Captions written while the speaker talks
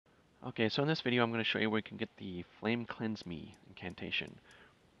Okay, so in this video I'm going to show you where you can get the Flame Cleanse Me incantation.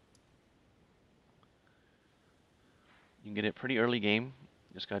 You can get it pretty early game.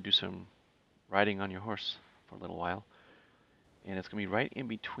 You just got to do some riding on your horse for a little while. And it's going to be right in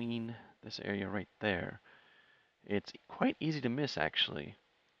between this area right there. It's quite easy to miss actually,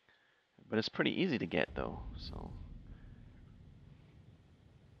 but it's pretty easy to get though. So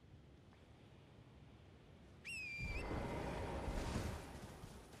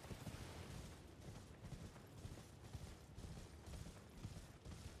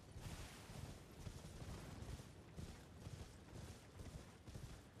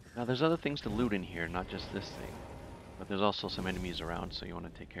now there's other things to loot in here, not just this thing. But there's also some enemies around, so you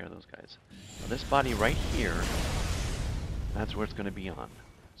want to take care of those guys. Now this body right here, that's where it's going to be on.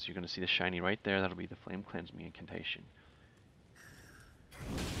 So you're going to see the shiny right there. That'll be the Flame Cleanse Me incantation.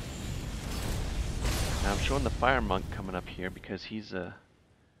 Now I'm showing the Fire Monk coming up here because he's a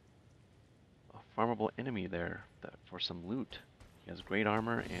farmable enemy there for some loot. He has great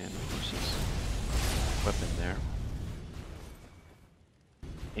armor and of course his weapon there.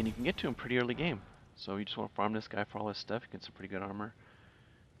 And you can get to him pretty early game. So you just want to farm this guy for all his stuff. You get some pretty good armor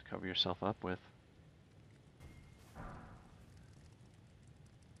to cover yourself up with.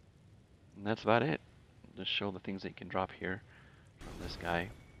 And that's about it. Just show the things that you can drop here from this guy.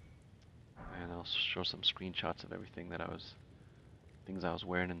 And I'll show some screenshots of everything that things I was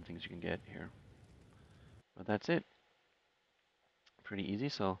wearing and things you can get here. But that's it. Pretty easy.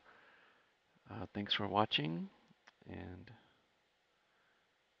 So thanks for watching, and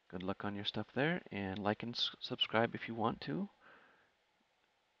good luck on your stuff there. And like and subscribe if you want to.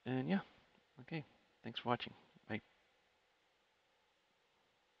 And yeah, okay. Thanks for watching.